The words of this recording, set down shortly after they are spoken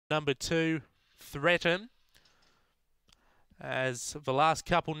number 2, Threaten. As the last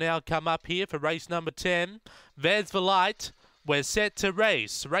couple now come up here for race number 10. There's the light. We're set to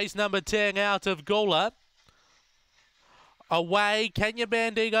race. Race number 10 out of Gawler. Away, Kenya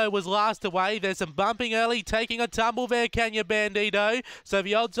Bandito was last away. There's some bumping early, taking a tumble there, Kenya Bandito. So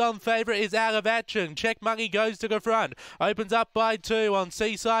the odds-on favourite is out of action. Check Money goes to the front. Opens up by 2 on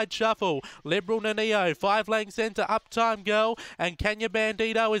Seaside Shuffle. Liberal Naneo, 5 lengths into Uptime Girl. And Kenya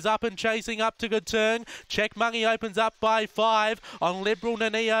Bandito is up and chasing up to the turn. Check Money opens up by 5 on Liberal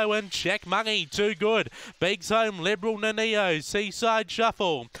Naneo and Check Money. Too good. Beaks home Liberal Naneo, Seaside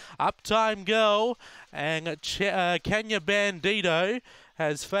Shuffle. Uptime Girl. And Kenya Bandito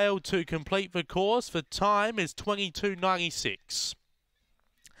has failed to complete the course. The time is 22.96.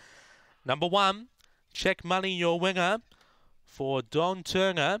 Number 1, Check Money, your winner for Don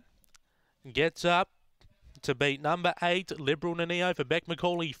Turner. Gets up to beat number 8, Liberal Naneo for Beck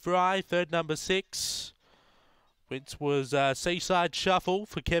Macaulay Fry. Third, number 6, which was Seaside Shuffle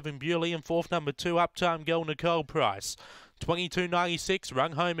for Kevin Bewley. And fourth, number 2, Uptime Girl, Nicole Price. 22.96,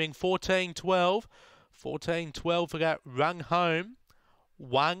 rung home in 14.12. 14.12 for that rung home.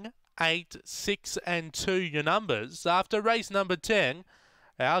 1, 8, 6 and 2 your numbers after race number 10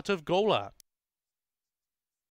 out of Gawler.